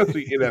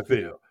 especially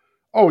NFL.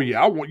 Oh, yeah,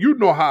 how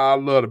I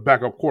love the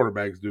backup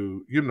quarterbacks,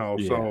 dude.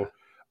 So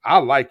I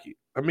like it.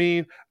 I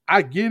mean,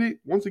 I get it.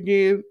 Once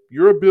again,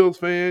 you're a Bills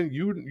fan.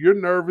 You're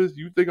nervous.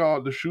 You think,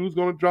 the shoe's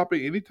going to drop at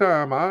any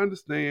time. I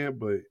understand,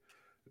 but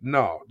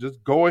no,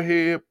 just go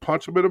ahead,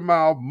 punch them in the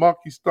mouth,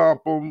 monkey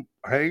stomp them,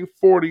 hang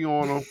 40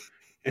 on them,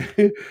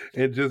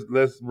 and just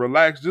let's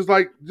relax. Just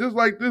like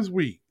this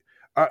week.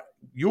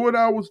 You and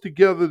I was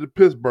together at the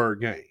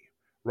Pittsburgh game,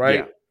 right?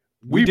 Yeah.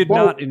 We did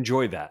not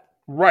enjoy that.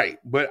 Right,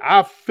 but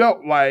I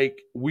felt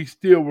like we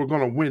still were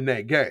going to win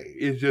that game.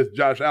 It's just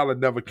Josh Allen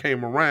never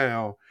came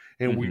around,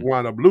 and we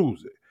wound up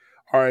losing.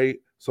 All right,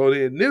 so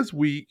then this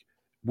week,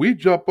 we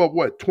jump up,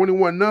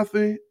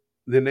 21-0?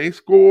 Then they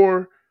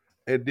score,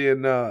 and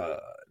then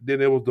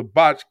it was the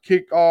botch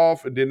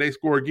kickoff, and then they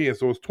score again.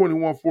 So it's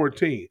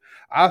 21-14.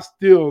 I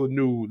still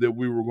knew that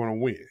we were going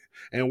to win.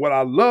 And what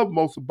I love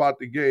most about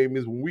the game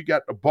is when we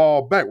got the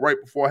ball back right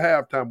before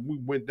halftime, we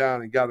went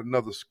down and got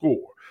another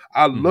score.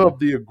 I love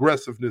the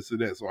aggressiveness of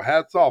that. So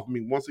hats off. I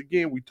mean, once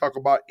again, we talk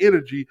about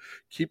energy.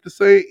 Keep the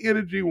same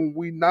energy when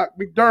we knock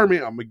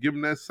McDermott. I'm going to give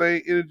him that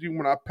same energy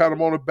when I pat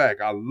him on the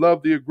back. I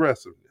love the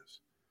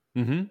aggressiveness.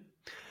 Mm-hmm.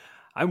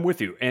 I'm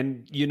with you.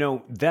 And,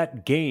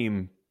 that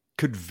game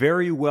could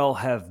very well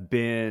have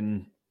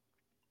been,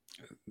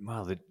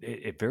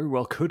 it very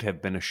well could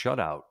have been a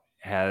shutout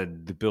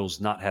had the Bills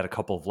not had a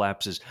couple of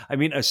lapses. I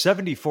mean, a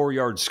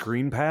 74-yard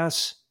screen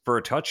pass for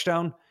a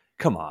touchdown?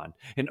 Come on.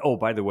 And, oh,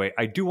 by the way,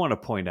 I do want to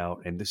point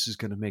out, and this is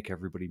going to make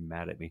everybody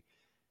mad at me,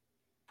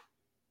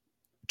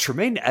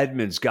 Tremaine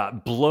Edmonds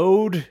got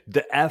blowed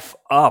the F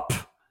up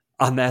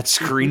on that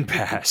screen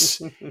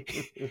pass.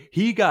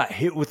 He got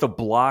hit with a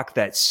block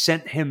that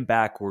sent him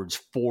backwards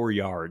 4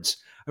 yards.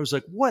 I was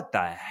like, what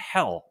the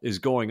hell is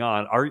going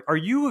on? Are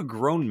you a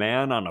grown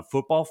man on a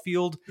football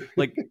field?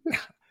 Like,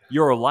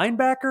 you're a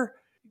linebacker?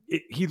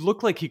 he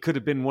looked like he could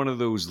have been one of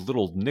those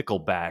little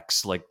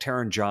nickelbacks like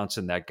Taron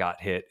Johnson that got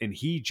hit, and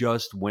he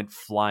just went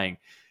flying.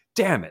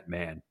 Damn it,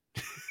 man.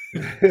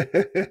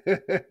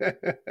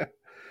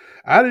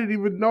 I didn't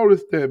even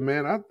notice that,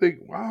 man. I think,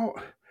 wow,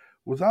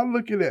 was I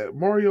looking at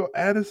Mario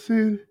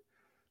Addison?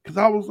 Because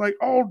I was like,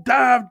 oh,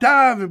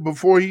 dive. And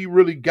before he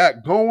really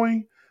got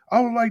going, I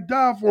was like,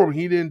 dive for him.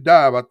 He didn't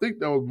dive. I think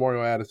that was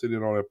Mario Addison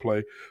in on that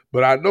play.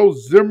 But I know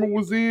Zimmer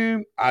was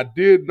in. I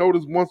did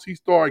notice once he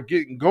started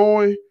getting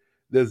going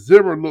that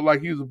Zimmer looked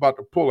like he was about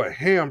to pull a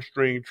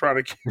hamstring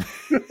trying to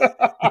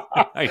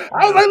I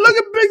was like, look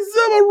at Big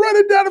Zimmer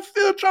running down the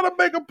field trying to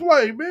make a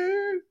play,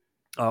 man.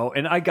 Oh,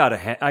 and I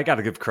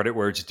gotta give credit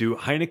where it's due.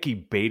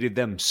 Heineke baited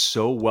them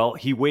so well.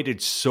 He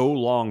waited so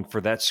long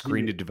for that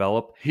screen to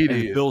develop, and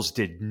the Bills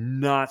did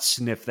not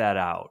sniff that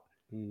out.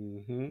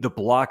 Mm-hmm. The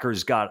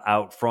blockers got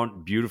out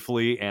front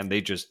beautifully, and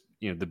they just,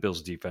 the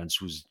Bills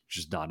defense was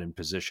just not in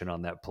position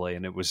on that play.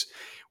 And it was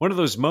one of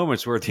those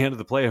moments where at the end of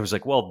the play, I was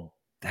like, well,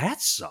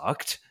 that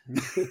sucked.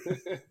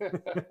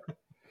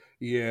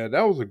 Yeah,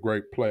 that was a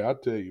great play. I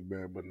tell you,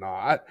 man. But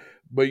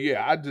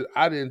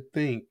I didn't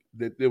think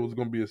that there was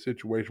going to be a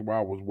situation where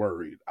I was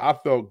worried. I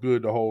felt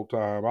good the whole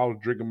time. I was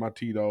drinking my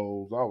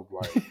Tito's. I was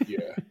like,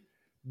 yeah,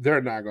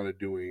 they're not going to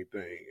do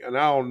anything. And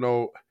I don't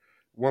know.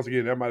 Once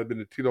again, that might have been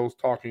the Tito's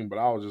talking, but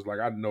I was just like,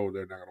 I know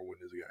they're not going to win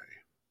this game.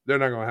 They're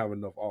not going to have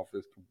enough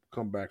offense to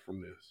come back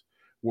from this.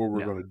 What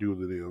we're going to do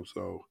to them.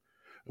 So,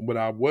 what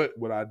I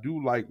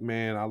do like,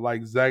 man, I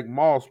like Zach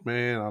Moss,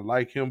 man. I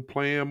like him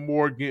playing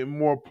more, getting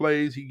more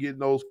plays. He getting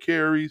those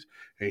carries,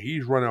 and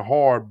he's running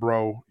hard,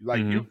 bro. Like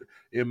you,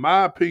 in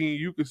my opinion,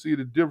 you can see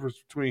the difference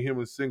between him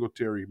and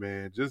Singletary,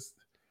 man. Just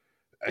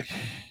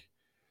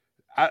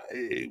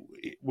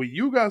when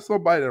you got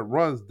somebody that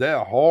runs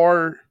that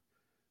hard,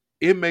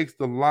 it makes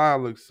the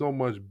line look so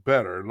much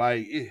better.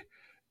 Like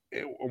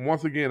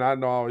once again, I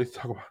know I always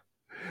talk about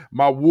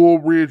my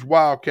Woolridge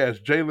Wildcats,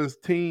 Jalen's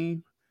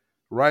team,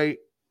 right?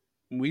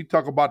 We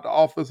talk about the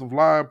offensive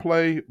line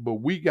play, but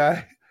we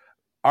got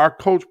our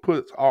coach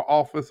puts our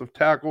offensive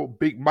tackle,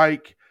 Big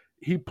Mike,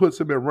 he puts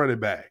him at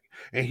running back,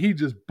 and he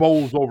just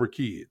bowls over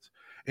kids.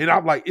 And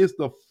I'm like, it's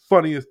the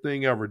funniest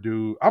thing ever,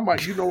 dude. I'm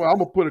like, you know what? I'm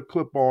going to put a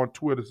clip on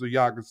Twitter so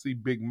y'all can see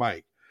Big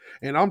Mike.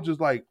 And I'm just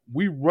like,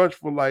 we rush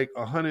for like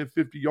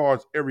 150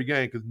 yards every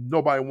game because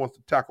nobody wants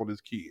to tackle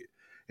this kid.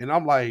 And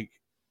I'm like,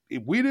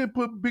 if we didn't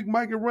put Big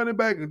Mike at running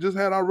back and just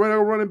had our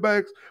regular running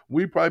backs,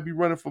 we'd probably be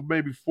running for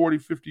maybe 40,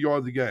 50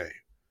 yards a game.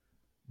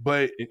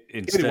 But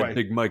instead, anyway,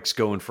 Big Mike's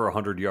going for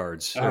 100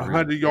 yards.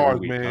 100 yards,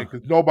 week, man,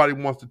 because nobody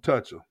wants to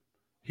touch him.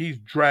 He's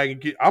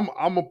dragging. I'm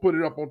gonna put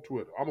it up on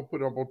Twitter.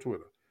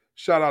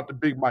 Shout out to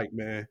Big Mike,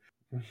 man.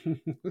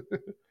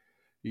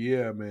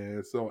 Yeah,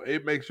 man. So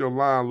it makes your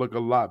line look a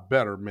lot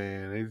better,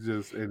 man. It's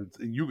just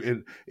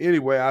and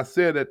anyway, I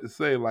said that to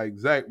say like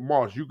Zach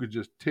Moss, you could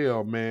just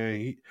tell,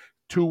 man.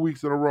 2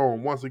 weeks in a row,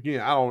 and once again,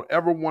 I don't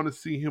ever want to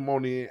see him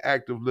on the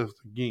inactive list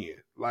again.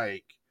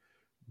 Like,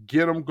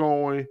 get him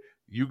going.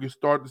 You can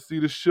start to see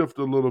the shift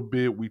a little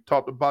bit. We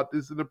talked about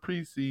this in the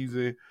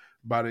preseason.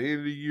 By the end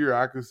of the year,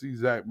 I can see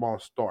Zach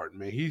Moss starting,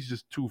 man. He's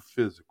just too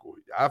physical.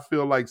 I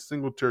feel like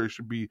Singletary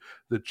should be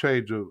the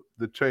change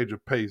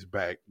of pace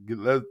back.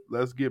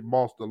 Let's get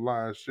Moss the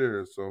lion's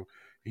share. So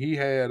he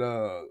had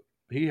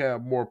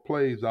more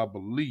plays, I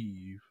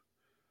believe.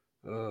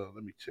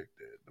 Let me check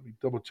that. Let me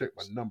double check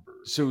my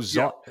numbers. So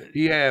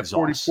he had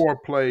 44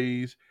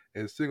 plays,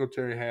 and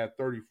Singletary had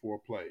 34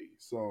 plays.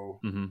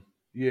 So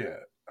yeah,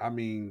 I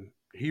mean,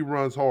 he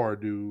runs hard,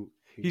 dude.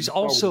 He's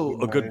also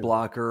a good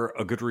blocker,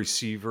 a good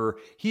receiver.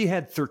 He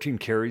had 13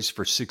 carries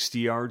for 60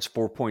 yards,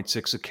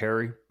 4.6 a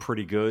carry.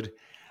 Pretty good.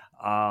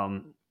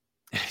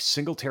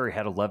 Singletary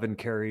had 11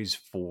 carries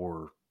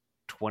for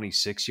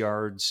 26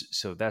 yards.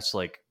 So that's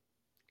like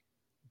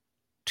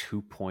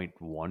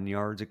 2.1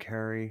 yards a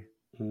carry.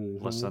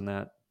 Less than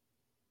that.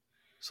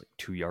 It's like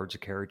 2 yards a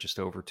carry, just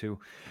over 2.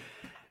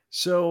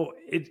 So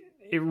it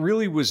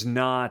really was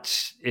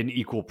not an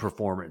equal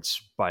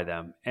performance by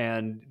them.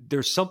 And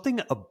there's something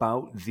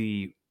about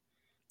the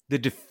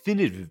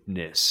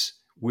definitiveness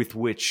with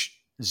which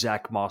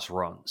Zach Moss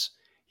runs.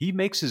 He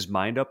makes his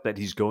mind up that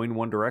he's going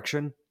one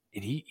direction,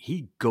 and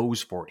he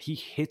goes for it. He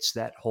hits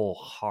that hole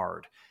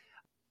hard.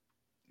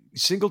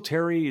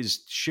 Singletary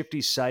is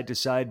shifty side to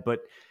side, but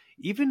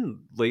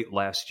even late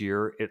last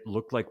year, it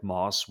looked like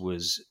Moss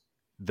was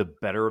the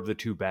better of the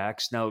two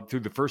backs. Now,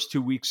 through the first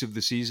 2 weeks of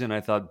the season, I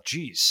thought,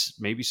 geez,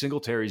 maybe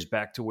Singletary's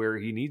back to where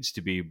he needs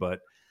to be. But,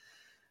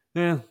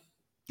 they're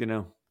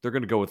going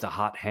to go with the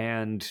hot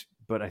hand.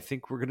 But I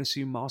think we're going to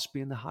see Moss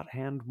be in the hot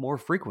hand more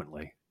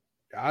frequently.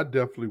 I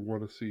definitely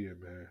want to see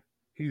him, man.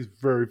 He's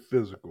very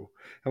physical.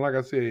 And like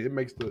I said, it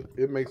makes the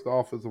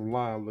offensive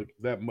line look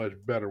that much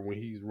better when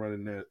he's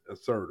running that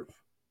assertive.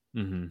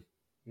 Mm-hmm.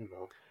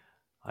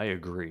 I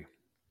agree.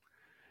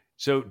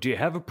 So do you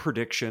have a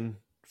prediction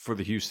for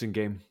the Houston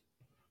game?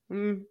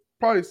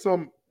 Probably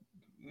some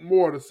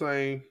more of the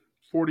same,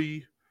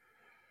 40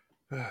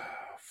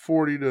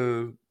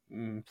 to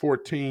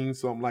 14,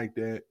 something like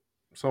that,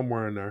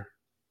 somewhere in there.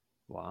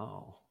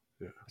 Wow.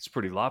 Yeah. It's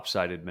pretty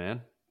lopsided,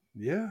 man.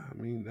 Yeah, I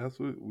mean that's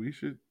what we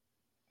should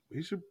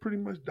pretty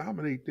much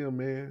dominate them,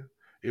 man.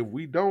 If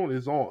we don't,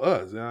 it's on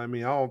us. And I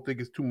mean, I don't think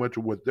it's too much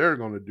of what they're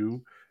gonna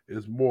do.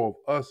 It's more of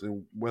us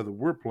and whether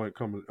we're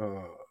preparing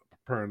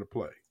to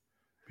play.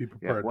 Be Yeah,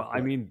 prepared to well, I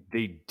play. mean,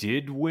 they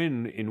did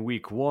win in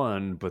week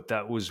 1, but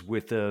that was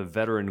with a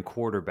veteran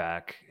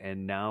quarterback.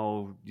 And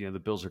now, the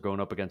Bills are going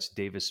up against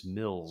Davis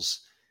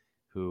Mills,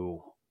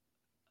 who,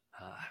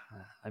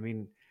 I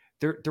mean,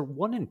 they're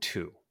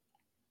 1-2.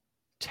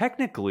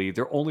 Technically,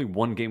 they're only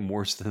one game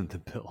worse than the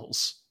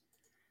Bills.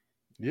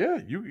 Yeah,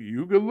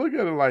 you could look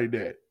at it like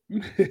that.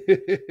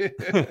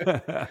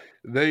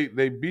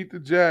 They beat the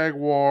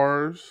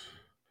Jaguars.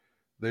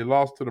 They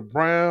lost to the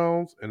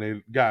Browns, and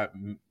they got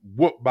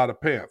whooped by the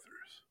Panthers.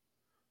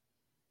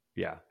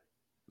 Yeah.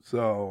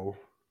 So,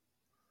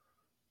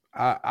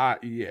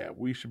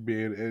 we should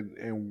be in,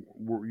 and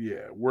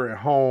we're at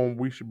home.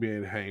 We should be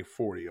in hang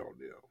 40 on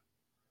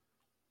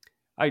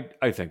them.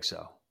 I think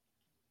so.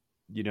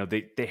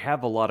 They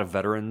have a lot of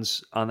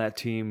veterans on that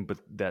team, but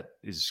that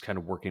is kind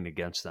of working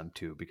against them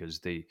too, because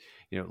they,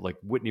 like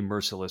Whitney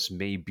Merciless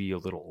may be a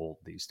little old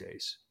these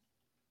days.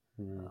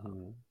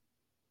 Mm-hmm.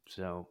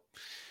 So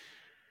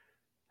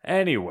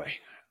anyway,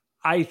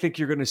 I think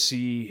you're going to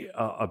see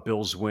a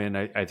Bills win.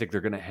 I think they're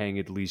going to hang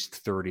at least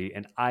 30,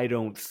 and I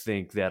don't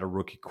think that a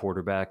rookie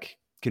quarterback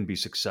can be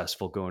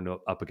successful going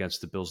up against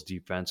the Bills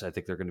defense. I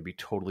think they're going to be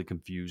totally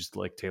confused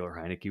like Taylor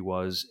Heineke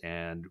was,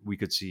 and we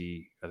could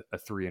see a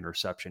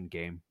 3-interception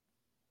game.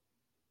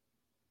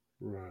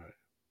 Right.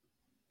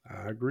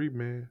 I agree,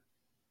 man.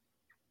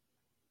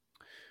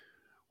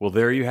 Well,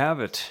 there you have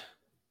it.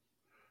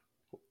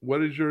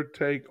 What is your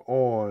take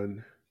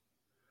on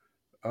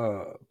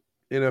NFL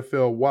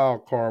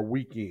wildcard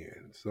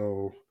weekend?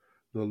 So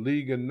the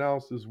league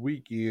announced this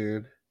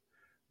weekend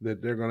that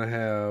they're going to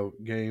have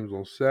games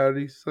on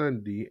Saturday,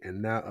 Sunday,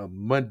 and now a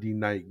Monday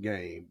night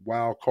game,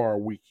 wild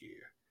card weekend.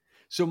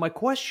 So my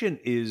question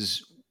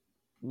is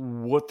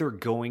what they're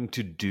going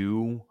to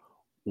do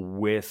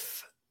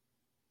with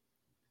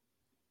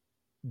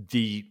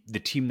the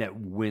team that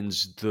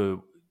wins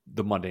the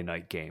Monday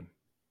night game.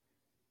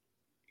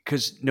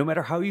 Because no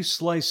matter how you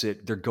slice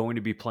it, they're going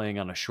to be playing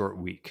on a short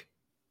week.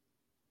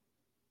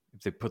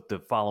 If they put the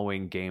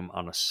following game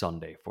on a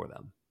Sunday for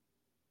them.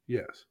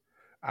 Yes.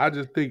 I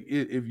just think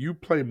if you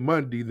play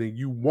Monday, then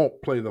you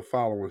won't play the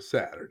following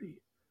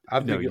Saturday. I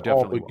think it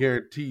all but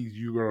guarantees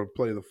you're going to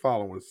play the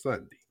following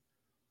Sunday.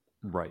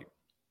 Right.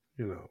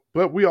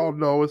 But we all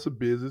know it's a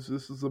business.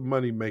 This is a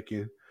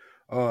money-making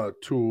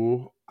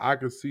tool. I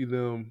could see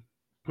them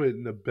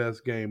putting the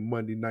best game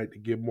Monday night to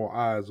get more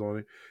eyes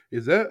on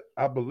it.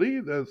 I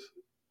believe that's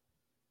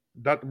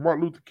Dr.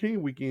 Martin Luther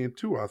King weekend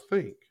too, I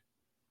think.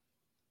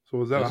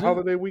 So is that a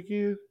holiday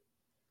weekend?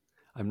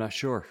 I'm not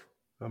sure.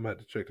 I'm gonna have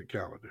to check the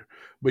calendar.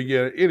 But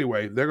yeah,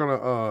 anyway, they're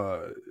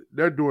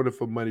doing it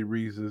for money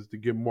reasons to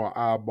get more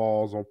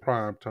eyeballs on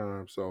prime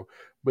time. So,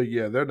 but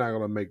yeah, they're not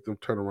gonna make them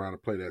turn around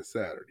and play that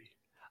Saturday.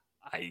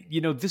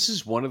 This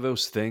is one of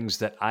those things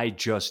that I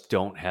just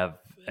don't have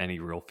any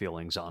real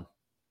feelings on.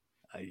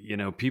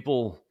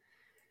 People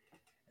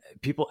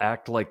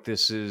act like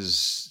this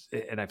is,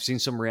 and I've seen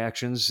some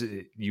reactions.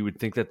 You would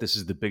think that this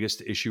is the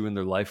biggest issue in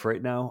their life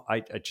right now.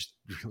 I just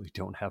really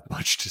don't have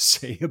much to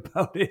say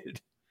about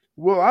it.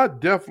 Well, I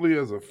definitely,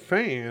 as a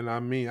fan, I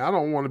mean, I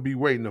don't want to be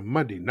waiting a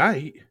Monday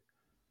night.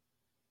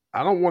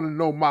 I don't want to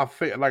know my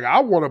like,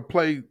 I want to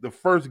play the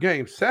first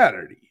game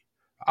Saturday.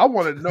 I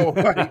want to know,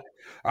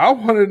 I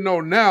want to know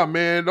now,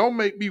 man. Don't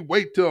make me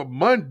wait till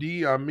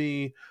Monday. I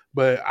mean,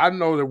 but I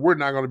know that we're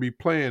not going to be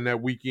playing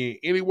that weekend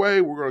anyway.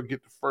 We're going to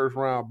get the first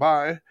round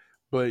bye.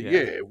 But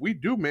yeah, if we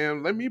do,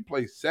 man, let me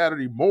play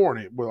Saturday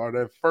morning or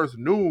that first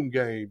noon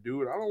game,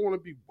 dude. I don't want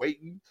to be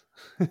waiting.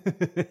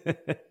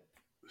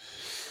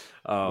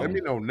 Let me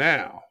know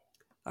now.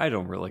 I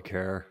don't really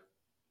care.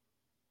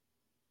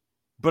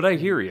 But I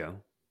hear you.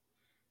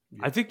 Yeah.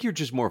 I think you're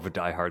just more of a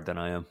diehard than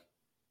I am.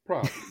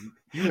 Probably.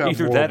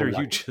 Either that or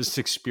you just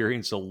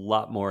experience a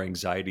lot more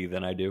anxiety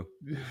than I do.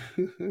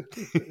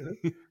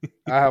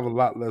 I have a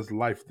lot less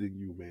life than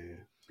you, man.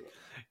 So.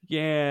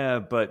 Yeah,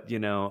 but,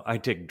 I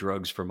take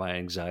drugs for my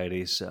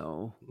anxiety,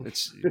 so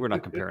we're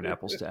not comparing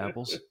apples to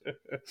apples.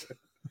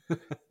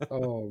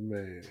 Oh,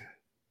 man.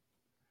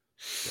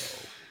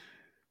 So.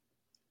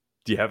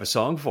 Do you have a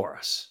song for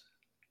us?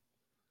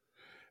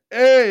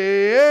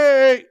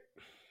 Hey,